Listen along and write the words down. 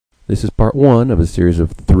This is part 1 of a series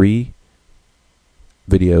of 3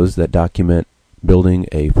 videos that document building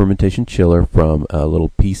a fermentation chiller from a little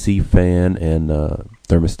PC fan and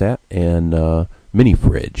thermostat and mini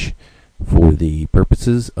fridge for the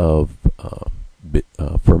purposes of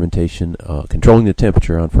fermentation, controlling the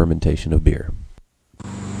temperature on fermentation of beer.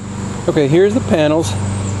 Okay, here's the panels.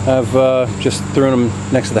 I've just thrown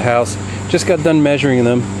them next to the house. Just got done measuring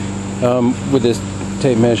them with this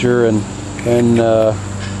tape measure, and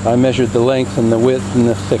I measured the length and the width and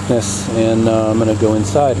the thickness, and I'm going to go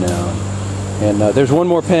inside now. And there's one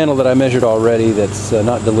more panel that I measured already that's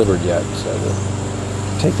not delivered yet, so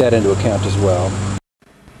we'll take that into account as well.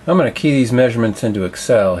 I'm going to key these measurements into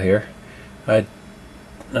Excel here. I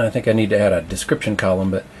think I need to add a description column,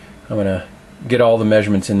 but I'm going to get all the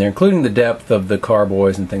measurements in there, including the depth of the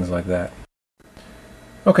carboys and things like that.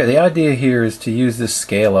 Okay, the idea here is to use this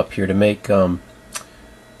scale up here to make,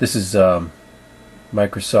 this is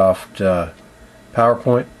Microsoft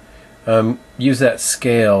PowerPoint. Use that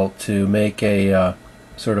scale to make a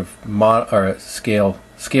sort of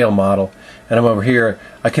scale model. And I'm over here.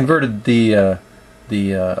 I converted the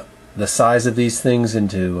size of these things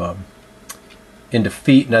into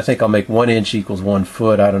feet, and I think I'll make 1 inch equals 1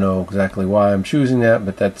 foot. I don't know exactly why I'm choosing that,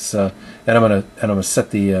 but that's and I'm gonna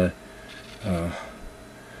set the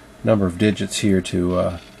number of digits here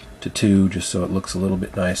to 2, just so it looks a little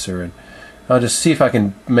bit nicer. And I'll just see if I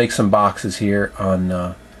can make some boxes here on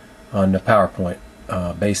the PowerPoint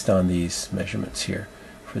based on these measurements here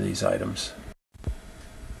for these items.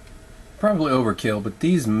 Probably overkill, but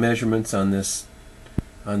these measurements on this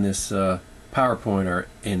PowerPoint are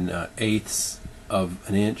in eighths of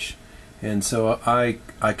an inch, and so I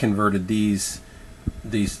converted these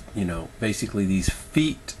basically these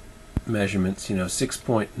feet measurements,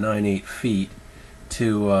 6.98 feet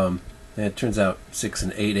to it turns out 6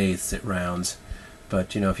 8/8 it rounds,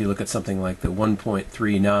 but if you look at something like the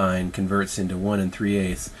 1.39 converts into 1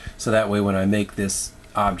 3/8, so that way when I make this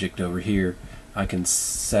object over here I can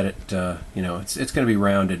set it, it's going to be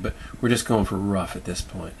rounded, but we're just going for rough at this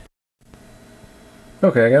point.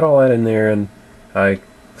 Okay, I got all that in there, and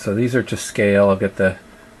so these are to scale. I've got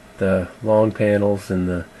the long panels and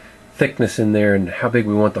the thickness in there, and how big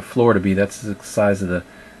we want the floor to be. That's the size of the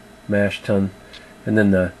mash tun, and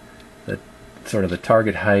then the sort of the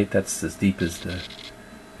target height. That's as deep as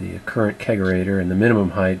the current kegerator, and the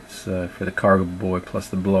minimum heights for the cargo boy plus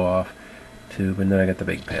the blow off tube, and then I got the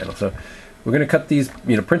big panel. So we're going to cut these,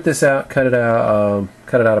 print this out, cut it out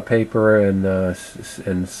of paper, and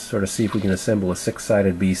sort of see if we can assemble a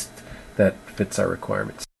 6-sided beast that fits our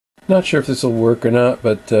requirements. Not sure if this will work or not,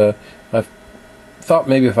 but I thought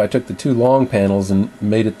maybe if I took the 2 long panels and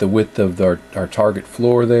made it the width of our target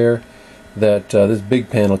floor there, that this big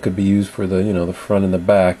panel could be used for the front and the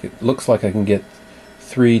back. It looks like I can get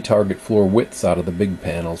 3 target floor widths out of the big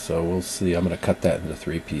panel, so we'll see. I'm going to cut that into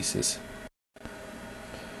 3 pieces.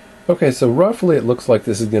 Okay, so roughly it looks like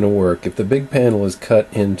this is going to work. If the big panel is cut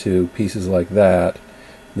into pieces like that,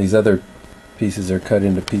 these other pieces are cut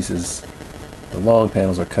into pieces, the long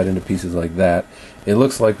panels are cut into pieces like that, it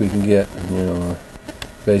looks like we can get a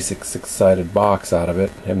basic 6-sided box out of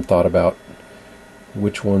it. I haven't thought about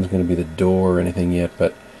which one's going to be the door or anything yet,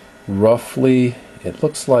 but roughly it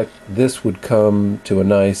looks like this would come to a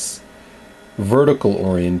nice vertical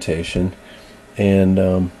orientation.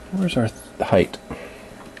 And where's our height?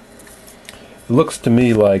 It looks to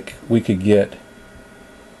me like we could get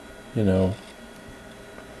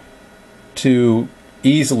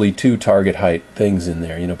easily 2 target height things in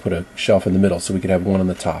there, put a shelf in the middle so we could have one on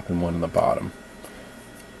the top and one on the bottom.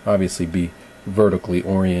 Obviously be vertically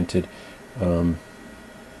oriented.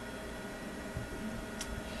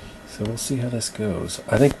 So we'll see how this goes.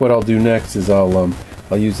 I think what I'll do next is I'll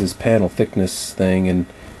use this panel thickness thing and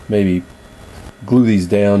maybe glue these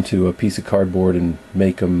down to a piece of cardboard and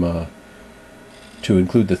make them to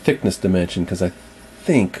include the thickness dimension, because I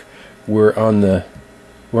think we're on the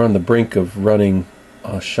brink of running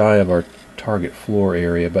shy of our target floor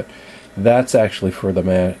area, but that's actually for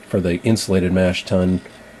the insulated mash tun.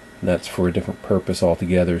 That's for a different purpose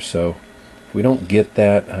altogether. So if we don't get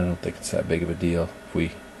that, I don't think it's that big of a deal. If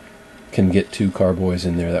we can get 2 carboys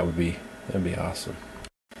in there, that'd be awesome.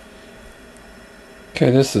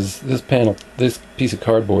 Okay, this piece of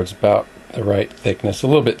cardboard is about the right thickness, a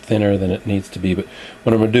little bit thinner than it needs to be, but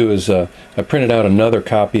what I'm going to do is I printed out another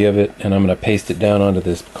copy of it, and I'm going to paste it down onto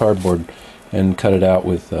this cardboard and cut it out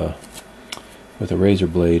with a razor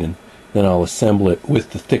blade, and then I'll assemble it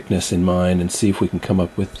with the thickness in mind and see if we can come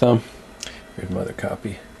up with here's my other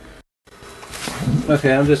copy.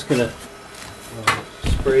 Okay, I'm just going to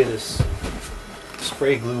spray this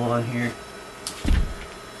spray glue on here.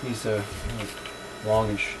 These are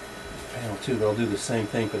longish panel too, but I'll do the same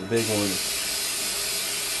thing for the big one.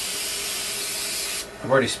 I've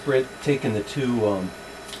already taken the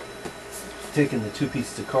two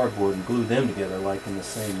pieces of cardboard and glued them together like in the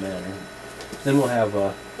same manner. Then we'll have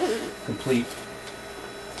a complete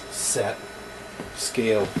set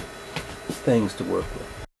scale things to work with.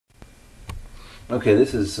 Okay,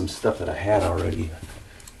 this is some stuff that I had already.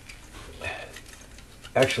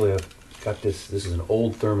 Actually, I've got this is an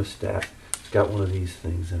old thermostat. It's got one of these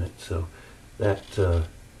things in it, so that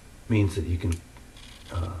means that you can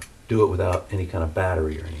do it without any kind of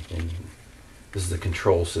battery or anything. This is the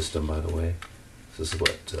control system, by the way. This is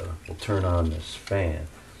what will turn on this fan.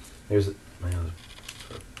 There's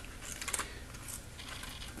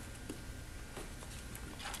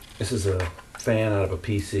this is a fan out of a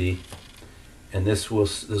PC, and this will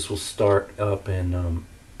start up, and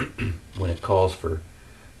when it calls for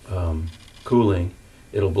cooling,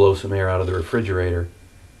 it'll blow some air out of the refrigerator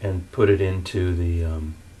and put it into the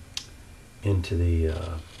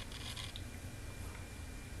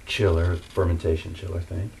chiller, fermentation chiller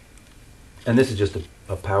thing. And this is just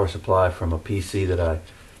a power supply from a PC that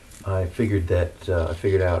I figured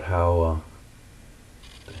out how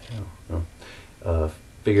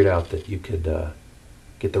figured out that you could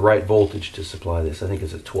get the right voltage to supply this. I think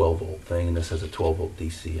it's a 12 volt thing, and this has a 12 volt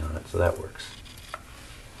DC on it, so that works.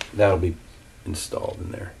 That'll be installed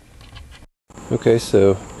in there. Okay,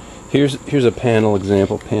 so here's a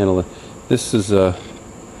example panel. This is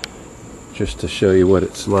just to show you what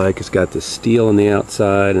it's like. It's got the steel on the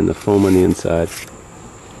outside and the foam on the inside.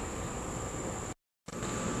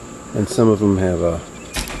 And some of them have a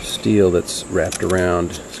steel that's wrapped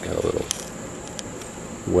around. It's got a little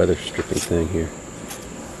weather stripping thing here.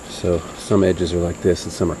 So some edges are like this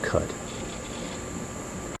and some are cut.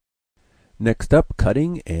 Next up,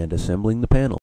 cutting and assembling the panel.